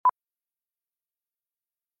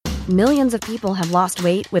Millions of people have lost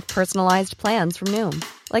weight with personalized plans from Noom.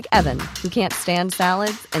 Like Evan, who can't stand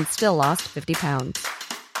salads and still lost 50 pounds.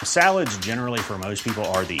 Salads generally for most people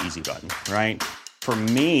are the easy button, right? For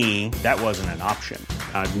me, that wasn't an option.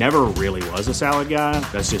 I never really was a salad guy.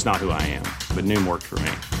 That's just not who I am. But Noom worked for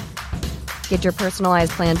me. Get your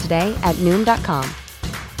personalized plan today at Noom.com.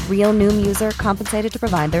 Real Noom user compensated to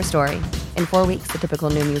provide their story. In 4 weeks, the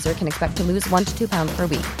typical Noom user can expect to lose 1 to 2 pounds per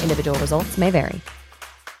week. Individual results may vary.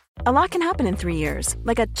 A lot can happen in 3 years,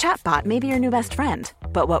 like a chatbot may be your new best friend.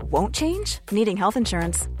 But what won't change? Needing health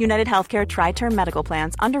insurance. United Healthcare Tri-Term Medical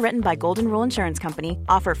Plans, underwritten by Golden Rule Insurance Company,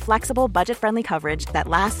 offer flexible, budget-friendly coverage that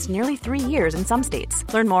lasts nearly 3 years in some states.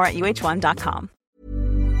 Learn more at uh1.com.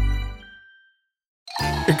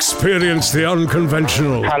 Experience the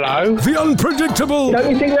unconventional. Hello? The unpredictable.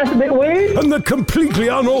 Don't you think that's a bit weird? And the completely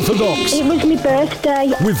unorthodox. It was my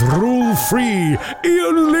birthday. With rule-free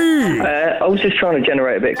Iain Lee. I was just trying to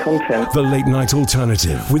generate a bit of content. The Late Night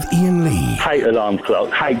Alternative with Iain Lee. Hate alarm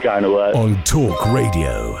clocks, hate going to work. On Talk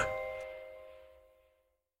Radio.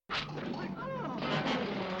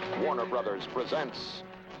 Warner Brothers presents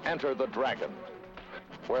Enter the Dragon,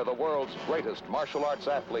 where the world's greatest martial arts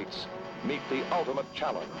athletes meet the ultimate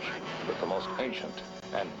challenge with the most ancient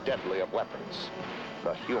and deadly of weapons,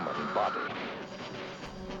 the human body.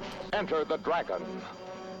 Enter the Dragon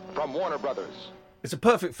from Warner Brothers. It's a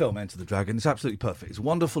perfect film, Enter the Dragon. It's absolutely perfect. It's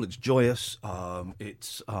wonderful. It's joyous.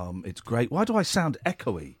 It's great. Why do I sound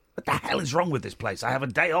echoey? What the hell is wrong with this place? I have a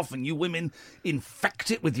day off and you women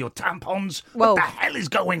infect it with your tampons. Whoa. What the hell is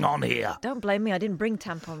going on here? Don't blame me. I didn't bring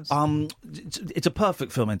tampons. It's a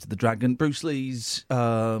perfect film, Enter the Dragon. Bruce Lee's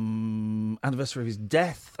anniversary of his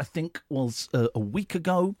death, I think, was a week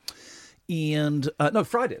ago. And no,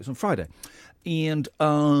 Friday. It was on Friday. And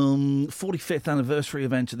 45th anniversary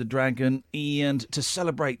of Enter the Dragon. And to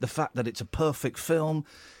celebrate the fact that it's a perfect film,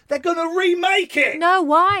 they're going to remake it. No,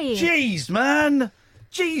 why? Jeez, man.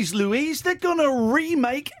 Jeez, Louise, they're going to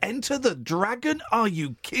remake Enter the Dragon? Are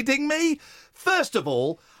you kidding me? First of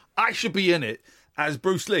all, I should be in it as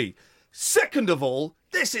Bruce Lee. Second of all,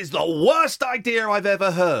 this is the worst idea I've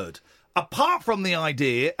ever heard. Apart from the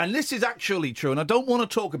idea, and this is actually true, and I don't want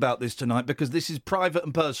to talk about this tonight because this is private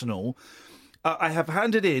and personal, I have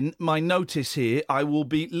handed in my notice here. I will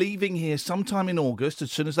be leaving here sometime in August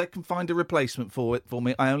as soon as they can find a replacement for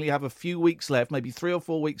me. I only have a few weeks left, maybe 3 or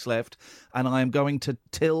 4 weeks left, and I am going to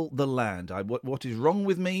till the land. What is wrong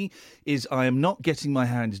with me is I am not getting my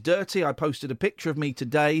hands dirty. I posted a picture of me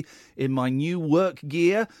today in my new work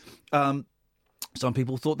gear. Some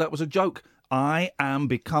people thought that was a joke. I am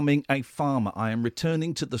becoming a farmer. I am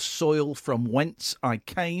returning to the soil from whence I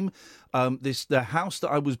came. The house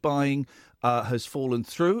that I was buying has fallen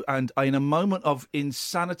through, and in a moment of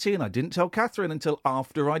insanity, and I didn't tell Catherine until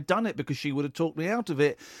after I'd done it because she would have talked me out of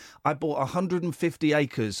it, I bought 150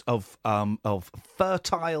 acres of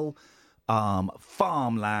fertile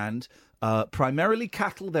farmland, primarily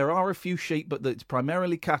cattle. There are a few sheep, but it's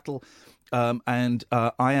primarily cattle. And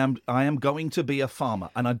I am going to be a farmer,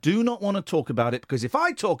 and I do not want to talk about it because if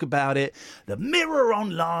I talk about it, the Mirror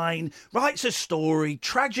Online writes a story,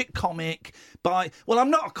 tragic comic I'm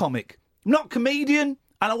not a comic, I'm not a comedian,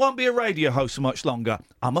 and I won't be a radio host for much longer.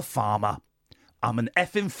 I'm a farmer. I'm an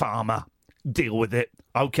effing farmer. Deal with it,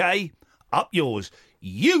 okay? Up yours.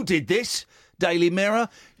 You did this, Daily Mirror.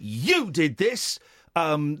 You did this,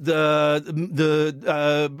 the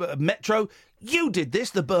Metro. You did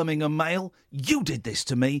this, the Birmingham Mail. You did this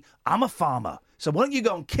to me. I'm a farmer. So why don't you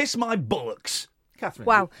go and kiss my bullocks? Catherine,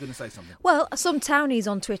 wow. You're going to say something. Well, some townies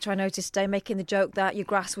on Twitter I noticed today making the joke that your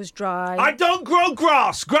grass was dry. I don't grow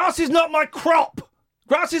grass. Grass is not my crop.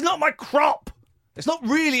 Grass is not my crop. It's not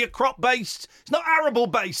really a crop-based. It's not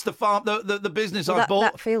arable-based. The farm, the business I bought.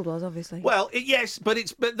 That field was obviously. Well, yes, but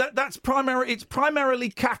that's primary. It's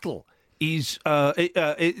primarily cattle. Is a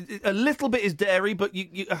little bit is dairy, but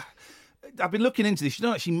you I've been looking into this. You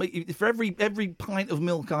don't actually for every pint of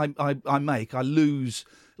milk I make, I lose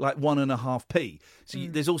like 1.5p. So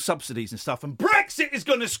there's all subsidies and stuff, and Brexit is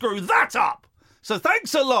going to screw that up. So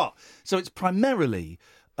thanks a lot. So it's primarily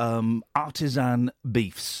artisan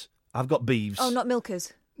beefs. I've got beeves. Oh, not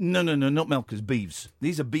milkers. No, not milkers. Beeves.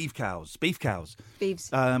 These are beef cows. Beef cows. Beeves.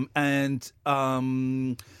 And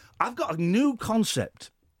I've got a new concept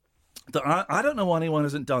that I don't know why anyone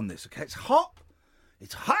hasn't done this. Okay, it's hot.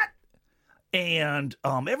 It's hot. And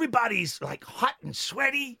everybody's like hot and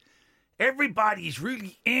sweaty. Everybody's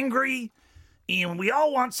really angry. And we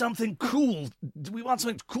all want something cool. We want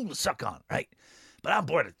something cool to suck on, right? But I'm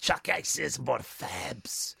bored of Chuck Ices. I'm bored of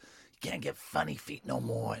Fabs. You can't get funny feet no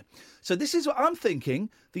more. So this is what I'm thinking.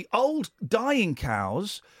 The old dying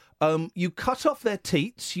cows You cut off their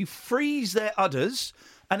teats, you freeze their udders,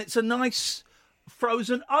 and it's a nice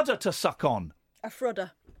frozen udder to suck on. A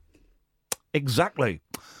frudder. Exactly.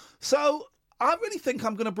 So I really think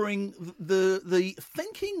I'm going to bring the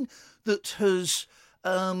thinking that has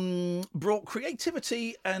brought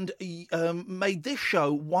creativity and made this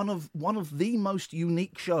show one of the most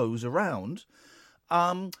unique shows around.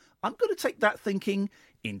 I'm going to take that thinking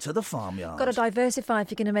into the farmyard. Got to diversify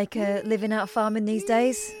if you're going to make a living out of farming these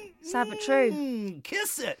days. Sad but true.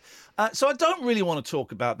 Kiss it. So I don't really want to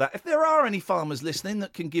talk about that. If there are any farmers listening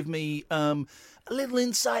that can give me a little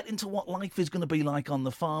insight into what life is going to be like on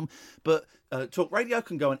the farm, but Talk Radio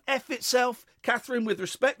can go and F itself. Catherine, with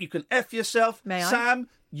respect, you can F yourself. May I? Sam,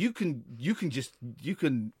 you can.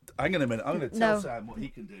 Hang on a minute. I'm going to tell Sam what he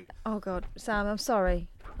can do. Oh God, Sam, I'm sorry.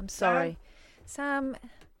 I'm sorry, Sam.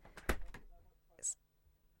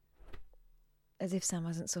 As if Sam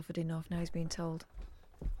hasn't suffered enough. Now he's being told.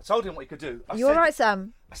 I told him what he could do. You all right,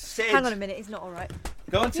 Sam? I said. Hang on a minute. He's not all right.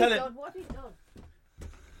 Go and tell him. What have you done?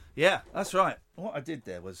 Yeah, that's right. What I did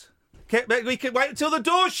there was... We can wait until the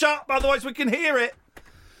door's shut, otherwise we can hear it.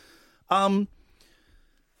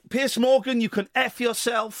 Piers Morgan, you can F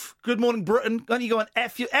yourself. Good Morning Britain, then you go and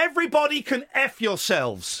F you. Everybody can F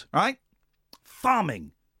yourselves, right?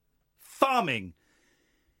 Farming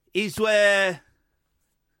is where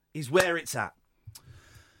it's at.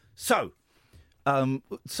 So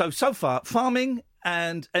far, farming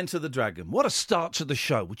and Enter the Dragon. What a start to the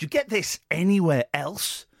show. Would you get this anywhere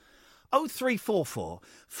else? 0344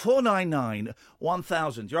 499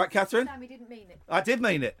 1000. You right, Catherine? Sam, he didn't mean it. I did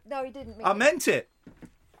mean it. No, he didn't mean it. I meant it.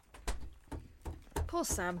 Poor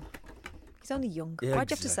Sam. He's only young. Yeah,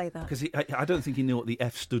 Why'd you have to say that? Because I don't think he knew what the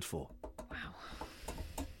F stood for.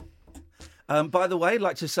 Wow. By the way, I'd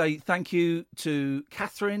like to say thank you to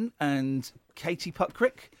Catherine and Katie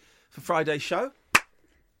Putcrick for Friday's show.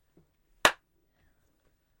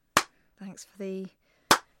 Thanks for the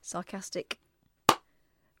sarcastic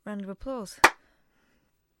round of applause.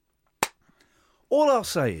 All I'll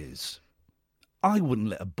say is, I wouldn't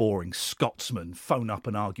let a boring Scotsman phone up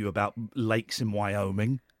and argue about lakes in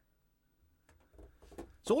Wyoming.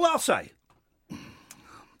 That's all I'll say.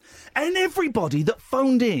 And everybody that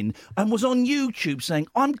phoned in and was on YouTube saying,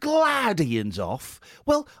 I'm glad Iain's off.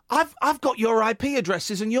 Well, I've got your IP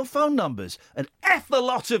addresses and your phone numbers. And F the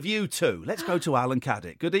lot of you too. Let's go to Alan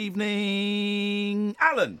Caddick. Good evening,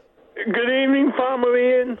 Alan. Good evening, Farmer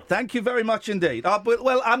Iain. Thank you very much indeed.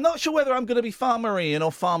 Well, I'm not sure whether I'm going to be Farmer Iain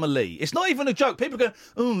or Farmer Lee. It's not even a joke. People go,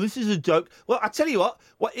 oh, this is a joke. Well, I tell you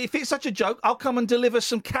what, if it's such a joke, I'll come and deliver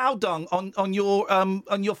some cow dung on your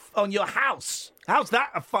house. How's that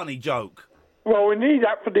a funny joke? Well, we need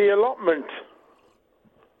that for the allotment.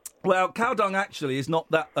 Well, cow dung actually is not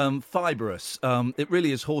that fibrous. It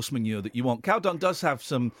really is horse manure that you want. Cow dung does have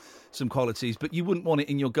some qualities, but you wouldn't want it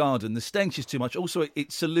in your garden. The stench is too much. Also,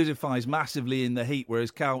 it solidifies massively in the heat,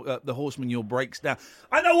 whereas the horse manure breaks down.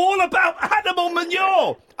 I know all about animal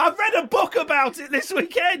manure. I've read a book about it this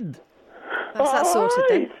weekend. That's that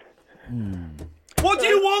sorted then. What do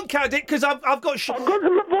you want, Caddick? Because I've got... I've got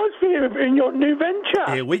some advice for you in your new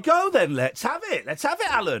venture. Here we go, then. Let's have it.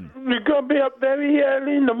 Alan. You've got to be up very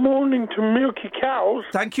early in the morning to milk your cows.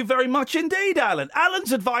 Thank you very much indeed, Alan.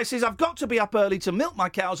 Alan's advice is I've got to be up early to milk my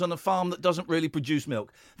cows on a farm that doesn't really produce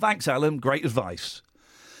milk. Thanks, Alan. Great advice.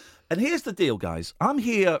 And here's the deal, guys. I'm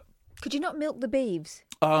here... Could you not milk the beeves?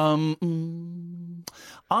 I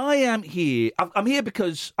am here. I'm here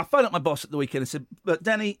because I phoned up my boss at the weekend and said, but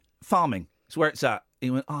Denny, farming. It's where it's at.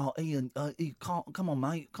 He went, oh, Iain, you can't, come on,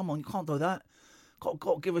 mate. Come on, you can't do that. Got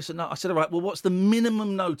to give us a note. I said, all right, well, what's the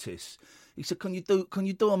minimum notice? He said, can you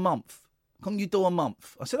do a month? Can you do a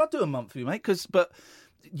month? I said, I'll do a month for you, mate, but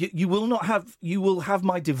you will have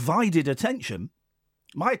my divided attention.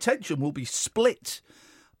 My attention will be split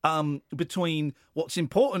between what's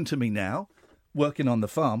important to me now, working on the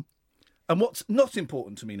farm, and what's not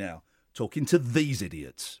important to me now, talking to these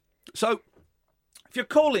idiots. So... if you're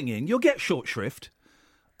calling in, you'll get short shrift,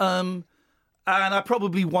 and I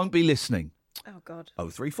probably won't be listening. Oh, God.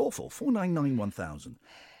 0344 499 1000.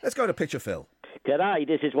 Let's go to Pitcher Phil. G'day,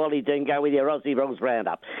 this is Wally Dingo with your Aussie Rules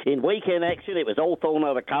Roundup. In weekend action, it was Hawthorn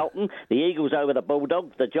over Carlton, the Eagles over the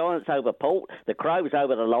Bulldogs, the Giants over Port, the Crows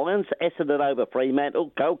over the Lions, Essendon over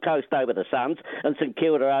Fremantle, Gold Coast over the Suns, and St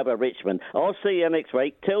Kilda over Richmond. I'll see you next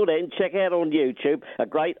week. Till then, check out on YouTube a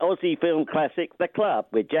great Aussie film classic, The Club,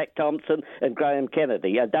 with Jack Thompson and Graham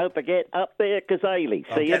Kennedy. And don't forget, Up There, Kazali.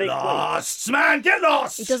 See you next lost, week. Man, get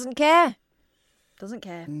lost! He doesn't care. Doesn't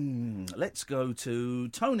care. Let's go to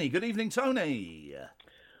Tony. Good evening, Tony.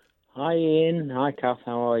 Hi, Iain. Hi, Kath.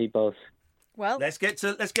 How are you both? Well, let's get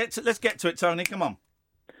to it, Tony. Come on.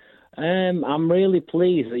 I'm really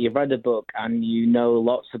pleased that you've read the book and you know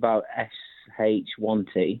lots about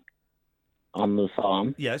SH1T on the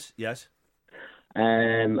farm. Yes, yes.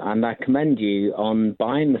 And I commend you on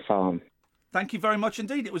buying the farm. Thank you very much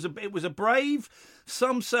indeed. It was a brave,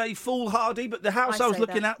 some say foolhardy, but the house I was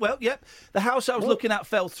looking at, the house I was looking at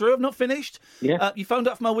fell through. I've not finished. Yeah. You phoned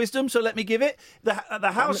up for my wisdom, so let me give it. The house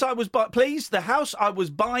the house I was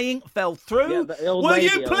buying fell through. Yeah, will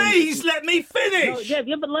you please let me finish?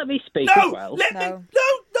 No, but let me speak No, as well. let me. No,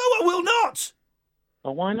 I will not.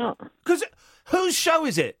 Oh, why not? Because whose show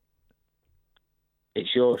is it?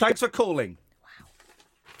 It's yours. Thanks for calling.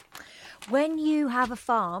 When you have a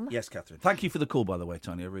farm... Yes, Catherine. Thank you for the call, by the way,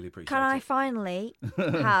 Tony. I really appreciate it. Can I finally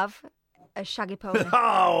have a shaggy pony?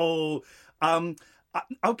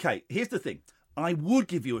 Okay, here's the thing. I would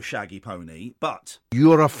give you a shaggy pony, but...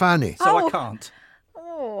 You're a fanny. So I can't.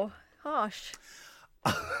 Oh, harsh.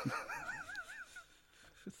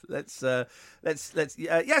 Let's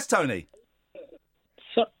yes, Tony.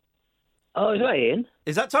 Oh, is that Ian?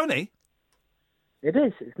 Is that Tony? It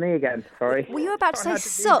is. It's me again. Sorry. Were you about to say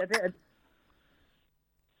suck?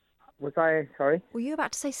 Was I? Sorry? Were you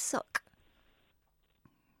about to say suck?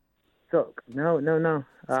 Suck? No.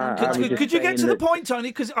 Could you get to the point, Tony?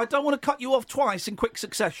 Because I don't want to cut you off twice in quick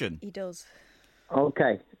succession. He does.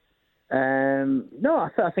 Okay. No,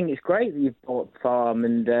 I think it's great that you've bought the farm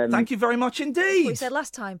and... Thank you very much indeed. What you said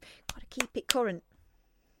last time. Got to keep it current.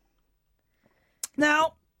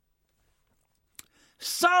 Now,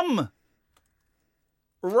 some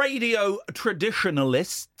radio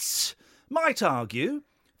traditionalists might argue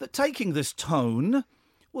that taking this tone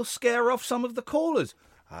will scare off some of the callers.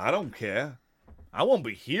 I don't care. I won't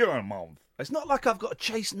be here in a month. It's not like I've got to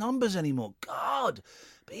chase numbers anymore. God,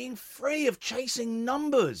 being free of chasing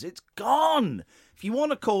numbers, it's gone. If you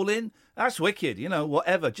want to call in, that's wicked,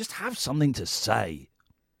 whatever. Just have something to say.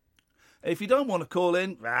 If you don't want to call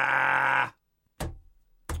in,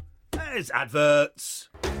 there's adverts.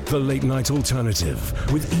 The Late Night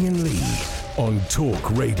Alternative with Iain Lee on Talk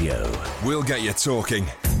Radio. We'll get you talking.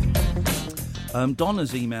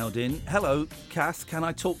 Donna's emailed in. Hello, Kath, can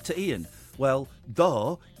I talk to Iain? Well,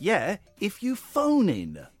 yeah, if you phone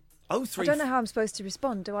in. I don't know how I'm supposed to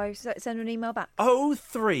respond. Do I send an email back?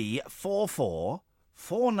 0344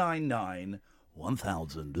 499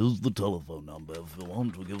 1000 is the telephone number if you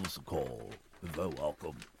want to give us a call. You're very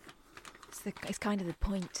welcome. It's kind of the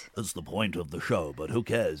point. It's the point of the show, but who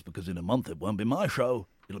cares? Because in a month it won't be my show.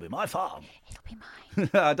 It'll be my farm. It'll be mine.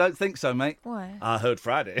 I don't think so, mate. Why? I heard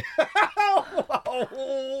Friday.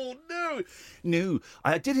 Oh, no.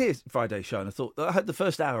 I did hear Friday's show and I thought, I heard the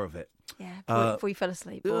first hour of it. Yeah, before you fell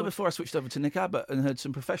asleep. Before I switched over to Nick Abbott and heard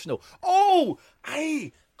some professional. Oh,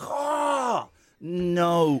 hey, no.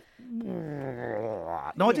 No,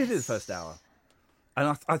 I did hear the first hour.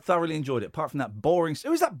 And I thoroughly enjoyed it, apart from that boring...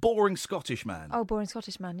 Who was that boring Scottish man? Oh, boring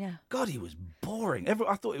Scottish man, yeah. God, he was boring.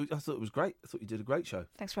 I thought it was great. I thought you did a great show.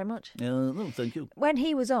 Thanks very much. No, thank you. When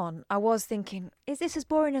he was on, I was thinking, is this as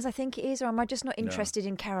boring as I think it is, or am I just not interested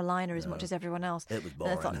in Carolina as much as everyone else? It was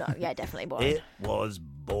boring. And I thought, no, yeah, definitely boring. It was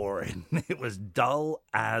boring. It was dull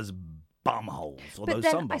as bumholes. But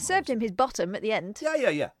then I served him his bottom at the end.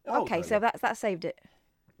 Yeah. Okay, so that saved it.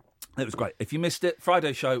 It was great. If you missed it,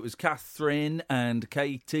 Friday's show, it was Catherine and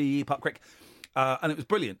Katie Puckrick, and it was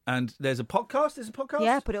brilliant. And there's a podcast.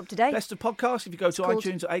 Yeah, put it up today. Best of podcasts. If you go to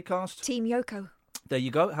iTunes or Acast. Team Yoko. There you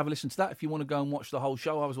go. Have a listen to that. If you want to go and watch the whole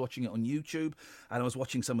show, I was watching it on YouTube, and I was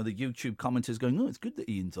watching some of the YouTube commenters going, "Oh, it's good that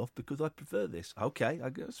Ian's off because I prefer this." Okay,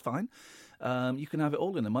 that's fine. You can have it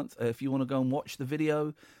all in a month if you want to go and watch the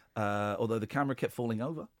video. Although the camera kept falling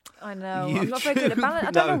over. I know. I'm not very good at balance.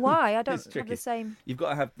 I don't know why. I don't have the same. You've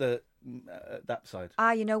got to have the that side.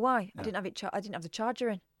 You know why? Yeah. I didn't have the charger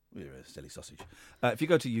in. You're a silly sausage. If you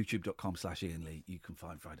go to youtube.com/Iain Lee, you can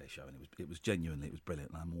find Friday's show, and it was genuinely, it was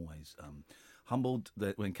brilliant. And I'm always humbled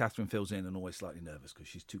that when Catherine fills in, and always slightly nervous because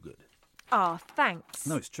she's too good. Oh, thanks.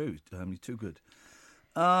 No, it's true. You're too good.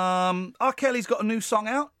 R. Kelly's got a new song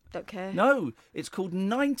out. Don't care. No, it's called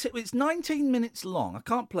 19. It's 19 minutes long. I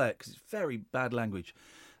can't play it because it's very bad language.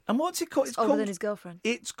 And what's it called? It's older than his girlfriend.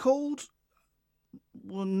 It's called.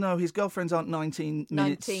 Well, no, his girlfriends aren't 19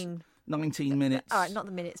 minutes. 19 minutes. All right, not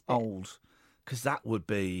the minutes bit. Old, because that would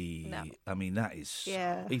be. No. I mean, that is.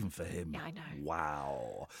 Yeah. Even for him. Yeah, I know.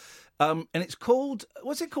 Wow. And it's called.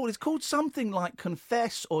 What's it called? It's called something like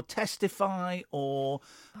confess or testify or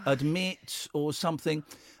admit or something.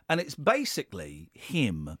 And it's basically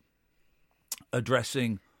him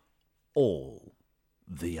addressing all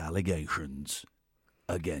the allegations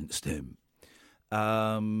against him.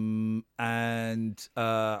 And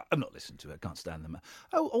I'm not listening to it. I can't stand them.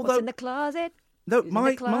 Oh, although What's in the closet? No, He's in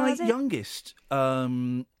my the closet. youngest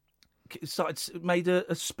made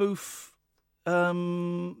a spoof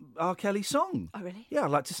R. Kelly song. Oh, really? Yeah,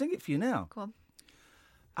 I'd like to sing it for you now. Come on.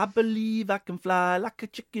 I believe I can fly like a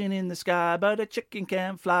chicken in the sky, but a chicken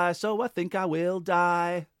can't fly, so I think I will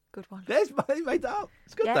die. Good one. There's made that up.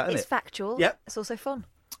 It's good, Yeah, that, isn't it's it? factual. Yep. It's also fun.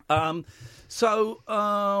 So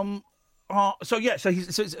and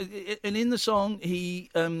in the song he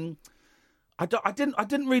I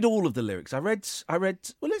didn't read all of the lyrics. I read.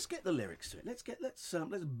 Well, let's get the lyrics to it. Let's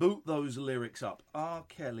boot those lyrics up. R.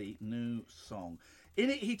 Kelly new song. In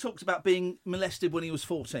it, he talks about being molested when he was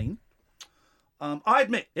 14. I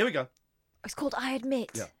admit. Here we go. It's called I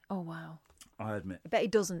Admit. Yeah. Oh wow. I admit. I bet he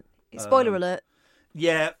doesn't. Spoiler alert.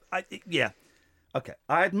 Yeah. Okay.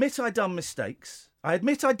 I admit I done mistakes. I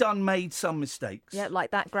admit I done made some mistakes. Yeah, like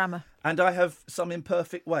that grammar. And I have some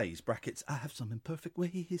imperfect ways. Brackets. I have some imperfect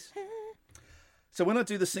ways. So when I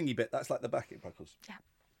do the singy bit, that's like the backing vocals. Yeah.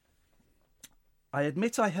 I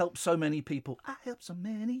admit I helped so many people. I helped so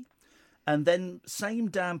many. And then same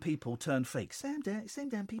damn people turned fake. Same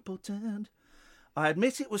damn people turned. I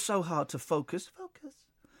admit it was so hard to focus.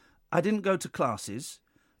 I didn't go to classes.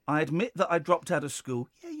 I admit that I dropped out of school.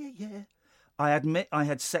 Yeah. I admit I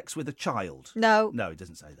had sex with a child. No. No, it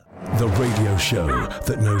doesn't say that. The radio show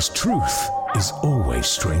that knows truth is always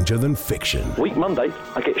stranger than fiction. Week Monday,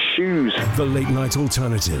 I get shoes. The Late Night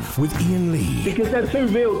Alternative with Iain Lee. Because they're too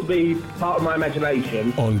real to be part of my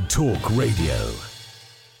imagination. On Talk Radio.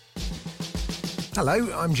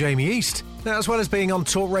 Hello, I'm Jamie East. Now, as well as being on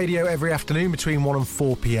Talk Radio every afternoon between 1 and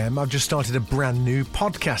 4 p.m, I've just started a brand new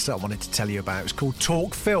podcast that I wanted to tell you about. It's called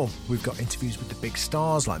Talk Film. We've got interviews with the big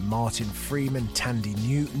stars like Martin Freeman, Tandy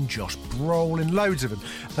Newton, Josh Brolin, loads of them.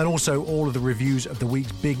 And also all of the reviews of the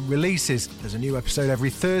week's big releases. There's a new episode every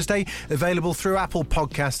Thursday, available through Apple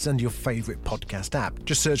Podcasts and your favourite podcast app.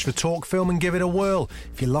 Just search for Talk Film and give it a whirl.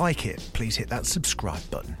 If you like it, please hit that subscribe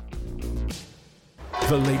button.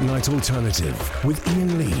 The Late Night Alternative with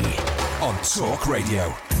Iain Lee. On Talk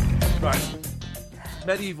Radio. Right.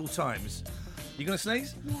 Medieval times. You going to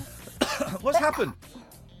sneeze? What's happened?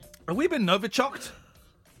 Have we been Novichoked?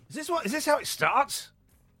 Is this how it starts?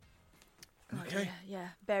 Okay. Yeah,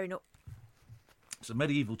 bearing up. So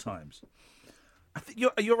medieval times. I think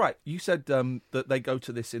you're right. You said that they go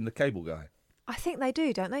to this in the Cable Guy. I think they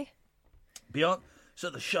do, don't they? Beyond.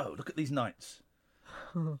 So the show. Look at these knights.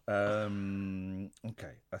 Okay.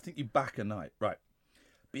 I think you back a knight. Right.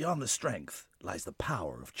 Beyond the strength lies the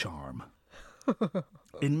power of charm.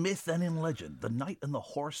 In myth and in legend, the knight and the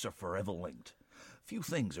horse are forever linked. Few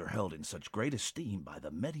things are held in such great esteem by the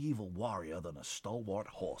medieval warrior than a stalwart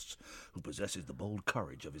horse who possesses the bold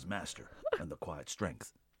courage of his master and the quiet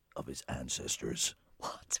strength of his ancestors.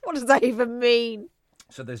 What does that even mean?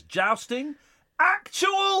 So there's jousting,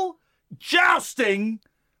 actual jousting,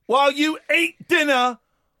 while you eat dinner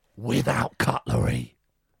without cutlery.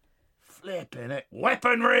 Flipping it.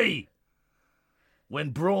 Weaponry!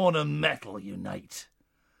 When brawn and metal unite.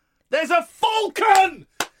 There's a falcon!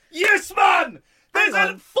 Yes, man! There's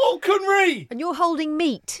a falconry! And you're holding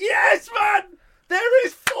meat. Yes, man! There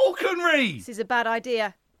is falconry! This is a bad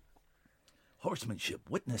idea. Horsemanship,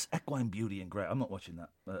 witness equine beauty and grace. I'm not watching that.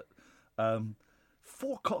 But,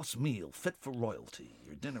 4-course meal fit for royalty.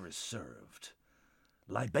 Your dinner is served.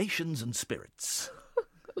 Libations and spirits.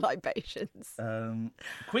 Libations.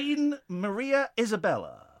 Queen Maria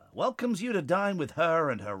Isabella welcomes you to dine with her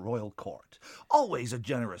and her royal court. Always a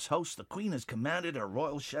generous host, the Queen has commanded her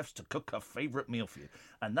royal chefs to cook her favourite meal for you.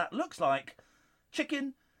 And that looks like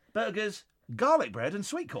chicken, burgers, garlic bread and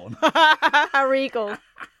sweet corn. Regal.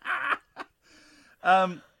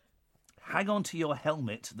 Hang on to your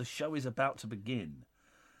helmet. The show is about to begin.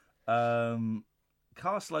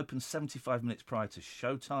 Castle opens 75 minutes prior to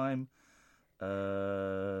showtime.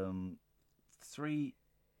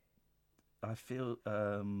 I feel,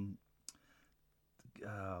 oh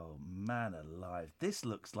man alive. This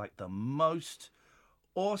looks like the most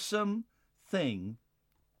awesome thing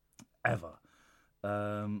ever.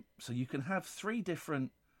 So you can have 3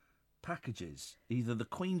 different packages, either the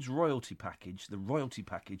Queen's royalty package, the royalty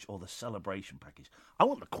package, or the celebration package. I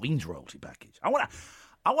want the Queen's royalty package. I want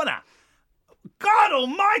to, God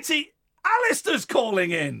almighty, Alistair's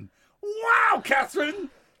calling in. Wow, Catherine!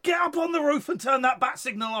 Get up on the roof and turn that bat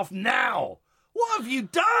signal off now! What have you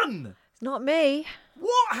done? It's not me.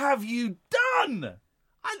 What have you done?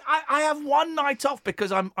 I have one night off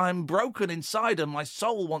because I'm broken inside and my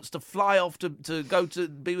soul wants to fly off to go to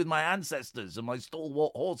be with my ancestors and my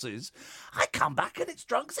stalwart horses. I come back and it's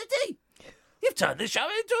Drunk City. You've turned this show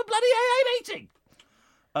into a bloody AA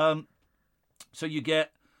meeting. So you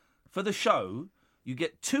get, for the show, you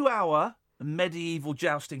get 2 hour medieval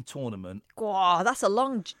jousting tournament. Wow, that's a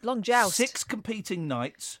long joust. 6 competing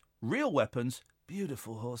knights, real weapons,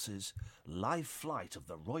 beautiful horses, live flight of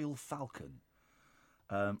the Royal Falcon.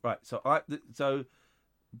 Right, so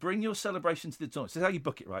bring your celebration to the tournament. This is how you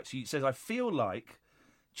book it, right? So it says, I feel like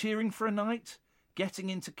cheering for a knight, getting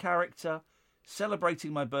into character,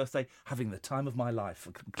 celebrating my birthday, having the time of my life.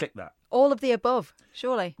 Click that. All of the above,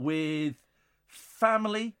 surely. With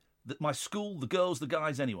family, my school, the girls, the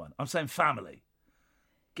guys, anyone. I'm saying family.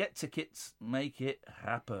 Get tickets, make it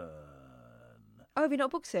happen. Oh, have you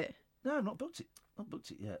not booked it? No, I've not booked it. Not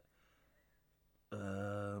booked it yet.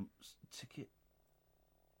 Ticket.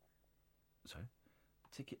 Sorry.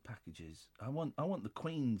 Ticket packages. I want the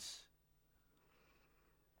Queen's.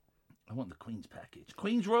 I want the Queen's package.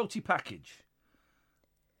 Queen's royalty package.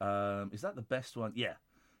 Is that the best one? Yeah.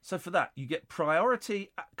 So for that, you get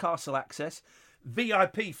priority castle access,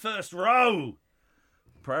 VIP first row,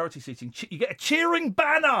 priority seating. You get a cheering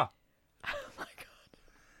banner. Oh my God.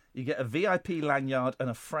 You get a VIP lanyard and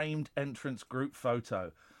a framed entrance group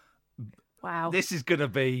photo. Wow. This is going to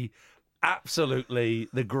be absolutely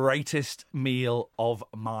the greatest meal of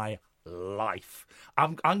my life.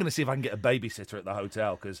 I'm going to see if I can get a babysitter at the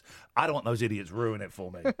hotel because I don't want those idiots ruin it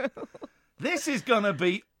for me. This is going to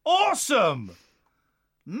be awesome.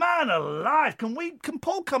 Man alive. Can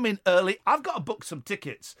Paul come in early? I've got to book some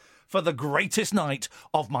tickets for the greatest night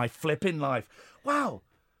of my flipping life. Wow.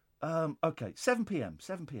 Okay, 7 p.m.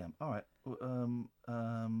 7 p.m. All right.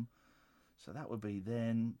 So that would be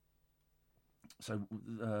then. So,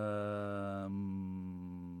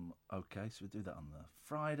 okay, so we'll do that on the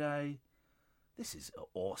Friday. This is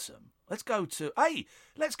awesome. Let's go to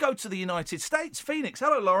the United States. Phoenix.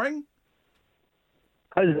 Hello, Loring.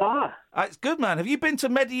 Huzzah! It's good, man. Have you been to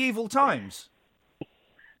medieval times?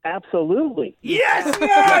 Absolutely. Yes,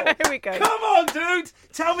 man! Here we go. Come on, dude.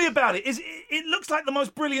 Tell me about it. It looks like the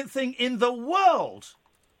most brilliant thing in the world.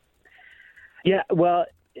 Yeah, well,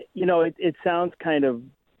 it sounds kind of,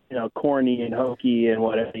 corny and hokey and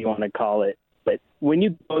whatever you want to call it. But when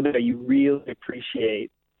you go there, you really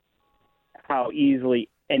appreciate how easily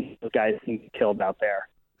any of those guys can get killed out there.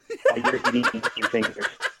 While you're eating your fingers.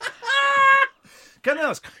 Can I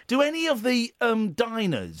ask, do any of the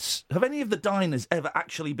diners ever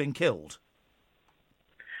actually been killed?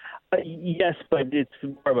 Yes, but it's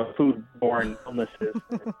more of a foodborne illnesses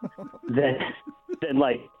than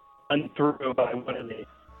like unthrough by one of the.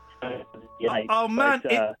 Oh man,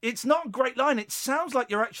 it's not a great line. It sounds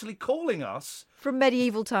like you're actually calling us from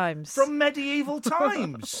medieval times. From medieval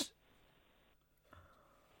times.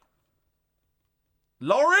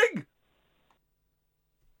 Loring,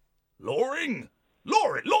 Lord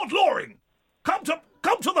Loring, come to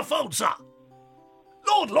the phone, sir.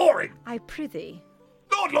 Lord Loring. I prithee.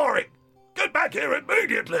 Lord Loring, get back here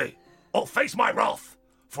immediately, or face my wrath.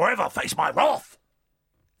 Forever face my wrath.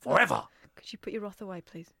 Forever. Could you put your wrath away,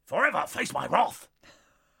 please? Forever face my wrath.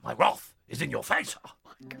 My wrath is in your face. Oh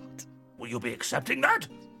my God. Will you be accepting that?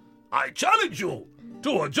 I challenge you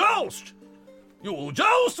to a joust. You will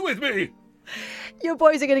joust with me. Your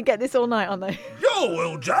boys are going to get this all night, aren't they? You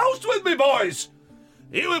will joust with me, boys.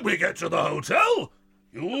 Here when we get to the hotel,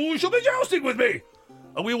 you shall be jousting with me.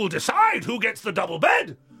 And we will decide who gets the double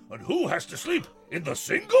bed and who has to sleep in the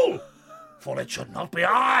single. For it should not be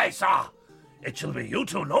I, sir. It shall be you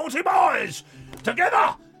two naughty boys,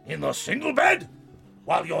 together in the single bed,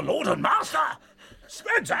 while your lord and master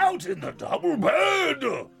spreads out in the double bed.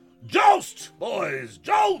 Joust, boys,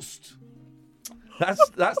 joust.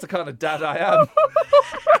 That's the kind of dad I am.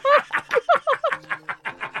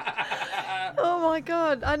 Oh my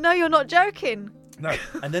God, I know you're not joking. No,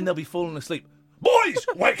 and then they'll be falling asleep. Boys,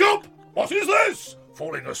 wake up! What is this?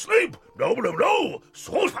 Falling asleep? No.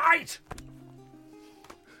 Sword fight!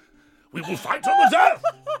 We will fight to the death!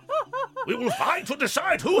 We will fight to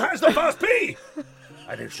decide who has the first pee!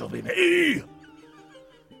 And it shall be me!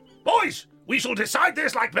 Boys, we shall decide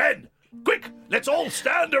this like men! Quick, let's all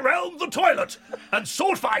stand around the toilet and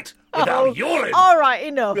sword fight without urine! All right,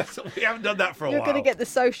 enough. We haven't done that for a while. You're going to get the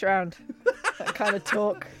soch round. That kind of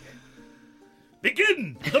talk.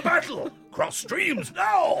 Begin the battle! Cross streams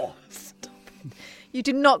now! Stop. You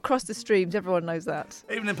do not cross the streams, everyone knows that.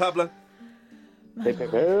 Evening, Pablo. Hip,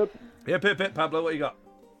 hip, hip. Yeah, pip, Pablo, what you got?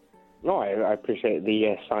 No, I appreciate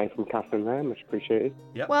the sign from Catherine there. Much appreciated.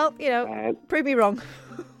 Yep. Well, prove me wrong.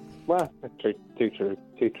 Well, too true.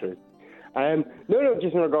 No,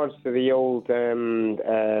 just in regards to the old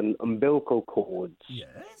umbilical cords.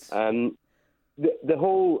 Yes. The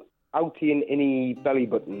whole outie and innie belly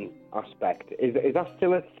button aspect, is that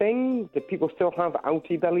still a thing? Do people still have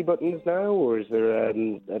outie belly buttons now, or is there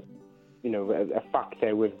a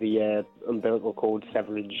factor with the umbilical cord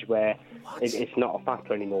severage where it's not a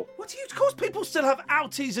factor anymore. What do you... Of course people still have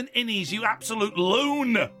outies and innies, you absolute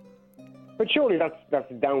loon! But surely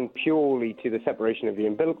that's down purely to the separation of the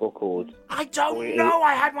umbilical cord. I don't know!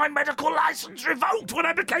 I had my medical licence revoked when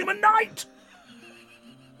I became a knight!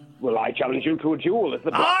 Well, I challenge you to a duel as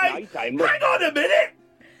the Black Knight. Hang on a minute!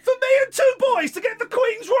 For me and 2 boys to get the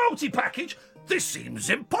Queen's royalty package? This seems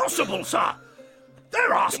impossible, sir!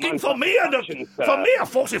 They're asking for me a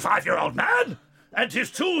 45-year-old man and his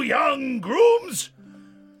 2 young grooms.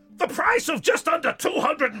 The price of just under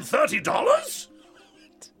 $230?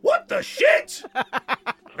 What the shit?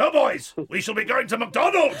 No, boys, we shall be going to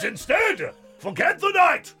McDonald's instead. Forget the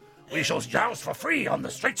night. We shall joust for free on the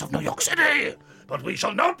streets of New York City. But we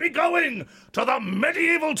shall not be going to the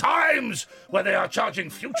medieval times where they are charging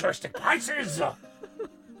futuristic prices.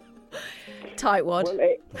 Tightwad. Well,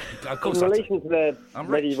 in relation to the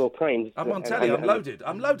medieval times... I'm on telly, I'm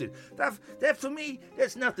loaded. That for me,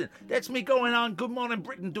 that's nothing. That's me going on Good Morning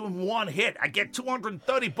Britain doing one hit. I get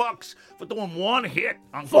 $230 for doing one hit.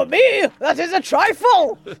 For me, that is a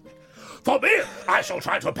trifle. For me, I shall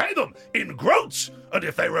try to pay them in groats, and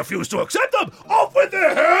if they refuse to accept them, off with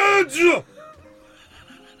their heads!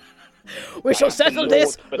 We shall settle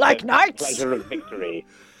this like knights. Pleasure of victory.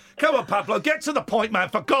 Come on, Pablo, get to the point, man,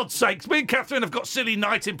 for God's sakes. Me and Catherine have got silly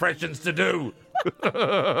knight impressions to do.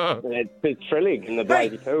 It's thrilling in the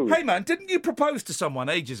bloody toes. Hey, man, didn't you propose to someone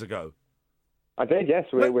ages ago? I did, yes.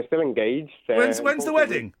 We're still engaged. When's the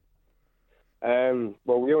wedding?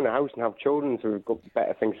 Well, we own a house and have children, so we've got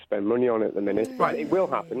better things to spend money on at the minute. Right. It will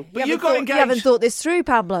happen. But you got engaged. You haven't thought this through,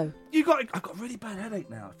 Pablo. I've got a really bad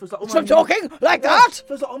headache now. It feels like Stop talking like that! It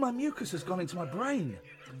feels like all my mucus has gone into my brain.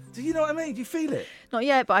 Do you know what I mean? Do you feel it? Not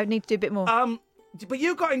yet, but I need to do a bit more. But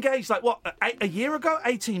you got engaged, like, what, a year ago?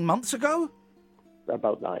 18 months ago?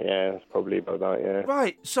 About that, yeah. It's probably about that, yeah.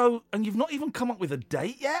 Right, so, and you've not even come up with a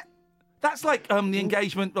date yet? That's like the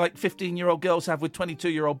engagement like 15-year-old girls have with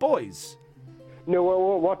 22-year-old boys. No,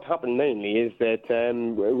 well, what happened mainly is that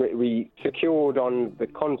we secured on the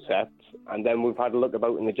concept, and then we've had a look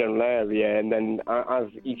about in the general area, and then as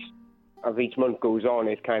each month goes on,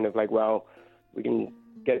 it's kind of like, well, we can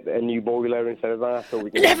get a new boiler instead of that, or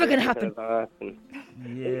we can never going to happen.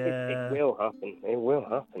 It will happen. It will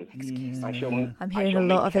happen. Yeah. I'm hearing a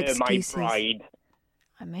lot of excuses.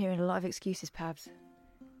 I'm hearing a lot of excuses, Pabs.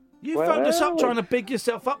 You phoned us up trying to big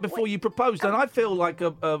yourself up before you proposed, and I feel like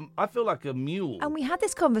a mule. And we had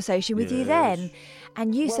this conversation with you then,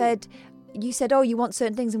 and you said, oh, you want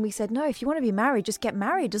certain things, and we said, no, if you want to be married, just get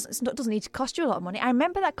married. It doesn't need to cost you a lot of money. I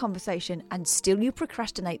remember that conversation, and still you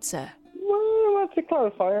procrastinate, sir. Well, to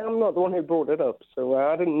clarify, I'm not the one who brought it up, so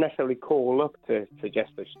I didn't necessarily call up to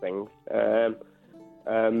suggest such things.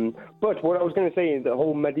 But what I was going to say is the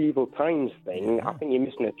whole medieval times thing, I think you're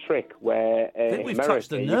missing a trick where I think we've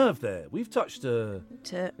touched a nerve there. We've touched a...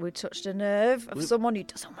 We touched a nerve of someone who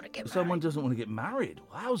doesn't want to get married. Someone doesn't want to get married.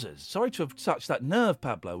 Wowzers. Sorry to have touched that nerve,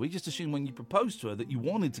 Pablo. We just assumed when you proposed to her that you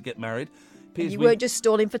wanted to get married. You weren't just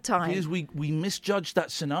stalling for time. Because we misjudged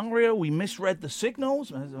that scenario. We misread the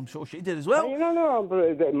signals. I'm sure she did as well. No,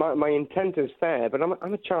 but my intent is fair, but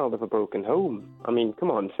I'm a child of a broken home. I mean,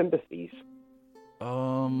 come on, sympathies.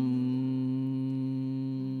 No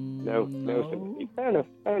sympathy. Fair enough.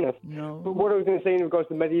 No. But what I was going to say in regards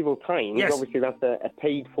to medieval times, obviously that's a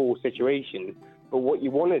paid-for situation. But what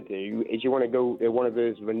you want to do is you want to go to one of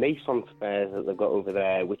those Renaissance fairs that they've got over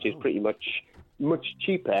there, which is pretty much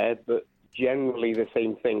cheaper, but generally the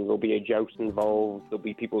same thing. There'll be a joust involved. There'll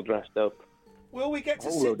be people dressed up. Will we get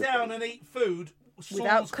to sit down and eat food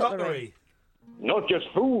without cutlery? Not just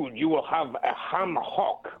food. You will have a ham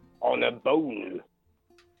hock on a bone.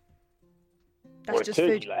 That's just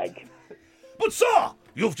food. Leg. But, sir,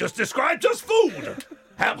 you've just described just food.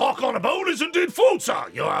 Ham hock on a bone is indeed food, sir.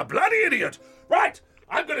 You're a bloody idiot. Right,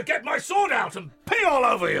 I'm going to get my sword out and pee all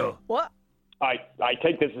over you. What? I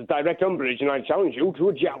take this as direct umbrage, and I challenge you to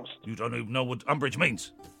a joust. You don't even know what umbrage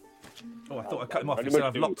means. Oh, I thought I cut him off. He said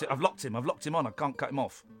I've locked him. I've locked him on. I can't cut him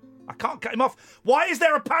off. Why is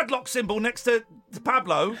there a padlock symbol next to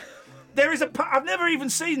Pablo? There is I've never even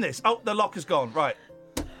seen this. Oh, the lock is gone. Right.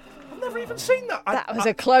 I've never even seen that. That was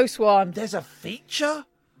a close one. There's a feature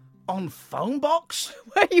on Phone Box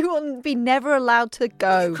where you will be never allowed to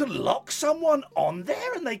go. You can lock someone on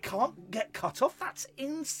there and they can't get cut off. That's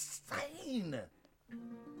insane.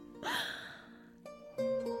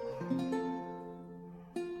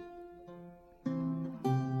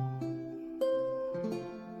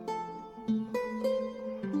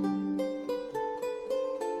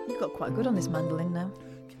 You've got quite good on this mandolin now.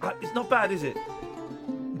 It's not bad, is it?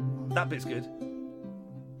 That bit's good.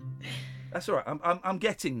 That's all right. I'm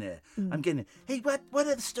getting there. I'm getting there. Hey, what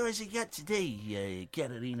are the stories you got today,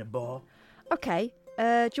 Carolina Ball? Okay.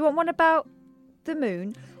 Do you want one about the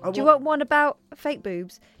moon? Do you want one about fake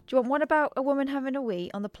boobs? Do you want one about a woman having a wee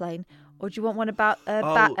on the plane? Or do you want one about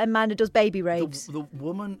a man who does baby rapes? The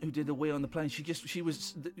woman who did a wee on the plane, she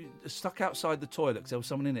was stuck outside the toilet because there was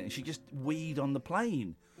someone in it, and she just weed on the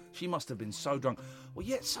plane. She must have been so drunk. Well,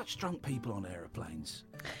 yet such drunk people on aeroplanes.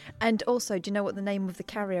 And also, do you know what the name of the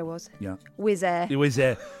carrier was? Yeah. Wizz Air. It was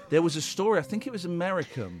there. There was a story, I think it was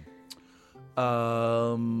American,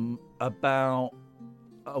 about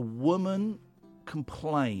a woman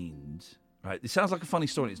complained. Right, it sounds like a funny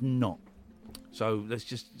story. It's not. So let's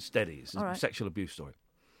just steady. It's a sexual abuse story.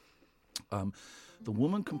 The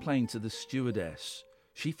woman complained to the stewardess.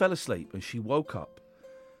 She fell asleep and she woke up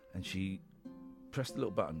and she pressed the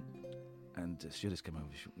little button and the stewardess came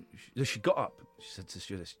over. She got up. She said to the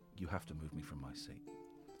stewardess, "You have to move me from my seat."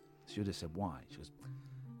 The stewardess said, "Why?" She goes,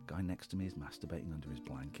 "Guy next to me is masturbating under his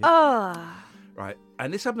blanket." Ah. Right.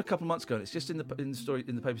 And this happened a couple of months ago, and it's just in the story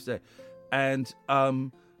in the paper today. And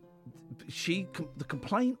the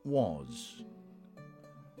complaint was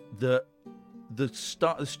that the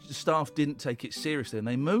staff didn't take it seriously and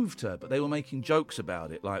they moved her, but they were making jokes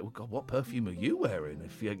about it, like, "Well, God, what perfume are you wearing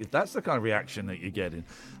if that's the kind of reaction that you're getting?"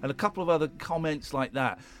 And a couple of other comments like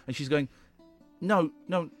that. And she's going, no,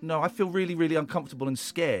 I feel really, really uncomfortable and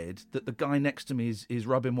scared that the guy next to me is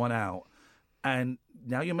rubbing one out, and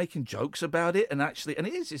now you're making jokes about it, and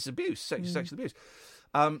it's abuse, sexual abuse.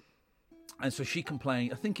 And so she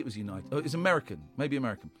complained, I think it was it's American, maybe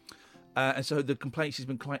American. And so the complaint, she's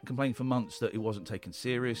been complaining for months that it wasn't taken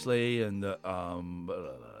seriously, and that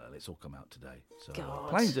it's all come out today. So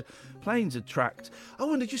planes are tracked.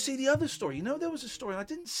 Oh, and did you see the other story? You know, there was a story, and I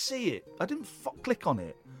didn't see it. I didn't click on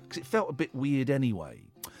it because it felt a bit weird anyway.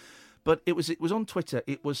 But it was on Twitter.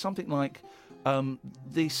 It was something like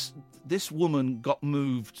this woman got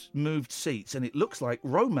moved seats, and it looks like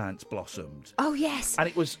romance blossomed. Oh yes. And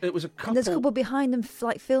it was a couple. And there's a couple behind them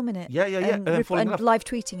like filming it. Yeah. And live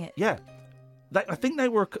tweeting it. Yeah. I think they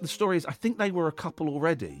were. The story is, I think they were a couple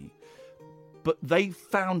already, but they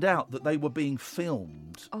found out that they were being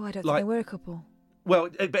filmed. Oh, I don't think they were a couple. Well,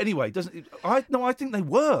 but anyway, I think they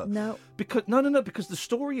were. No. Because the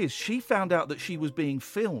story is she found out that she was being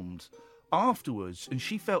filmed afterwards, and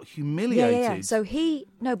she felt humiliated. Yeah. So he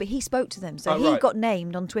spoke to them. So he got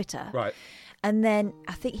named on Twitter. Right. And then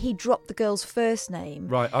I think he dropped the girl's first name.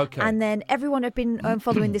 Right, okay. And then everyone had been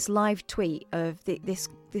following this live tweet of this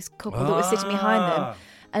couple that was sitting behind them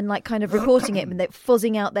and like kind of reporting it, and they're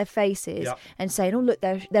fuzzing out their faces and saying, "Oh, look,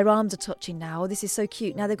 their arms are touching now. Oh, this is so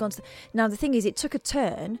cute." Now they've gone to... Now the thing is, it took a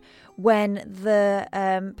turn when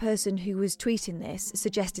the person who was tweeting this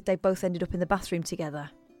suggested they both ended up in the bathroom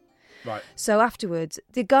together. Right. So afterwards,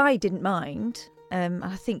 the guy didn't mind.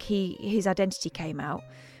 I think his identity came out.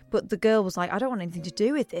 But the girl was like, "I don't want anything to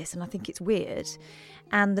do with this, and I think it's weird."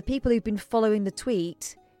 And the people who've been following the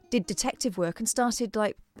tweet did detective work and started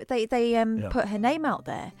they put her name out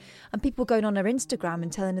there, and people were going on her Instagram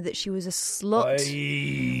and telling her that she was a slut.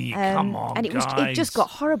 Come on, and it just got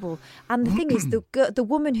horrible. And the thing is, the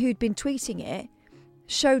woman who'd been tweeting it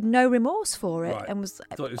showed no remorse for it, and was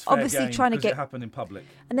obviously trying to get it happened in public.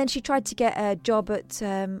 And then she tried to get a job at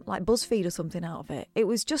like BuzzFeed or something out of it. It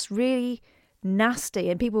was just really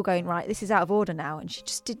nasty, and people were going, right, this is out of order now, and she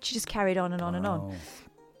just carried on and on and on.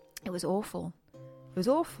 It was awful. It was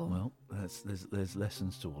awful. Well, there's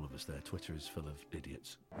lessons to all of us there. Twitter is full of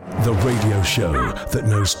idiots. The radio show that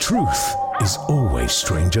knows truth is always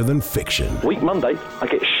stranger than fiction. Week Monday, I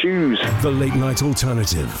get shoes. The Late Night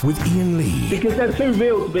Alternative with Iain Lee. Because they're too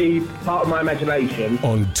real to be part of my imagination.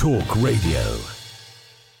 On Talk Radio.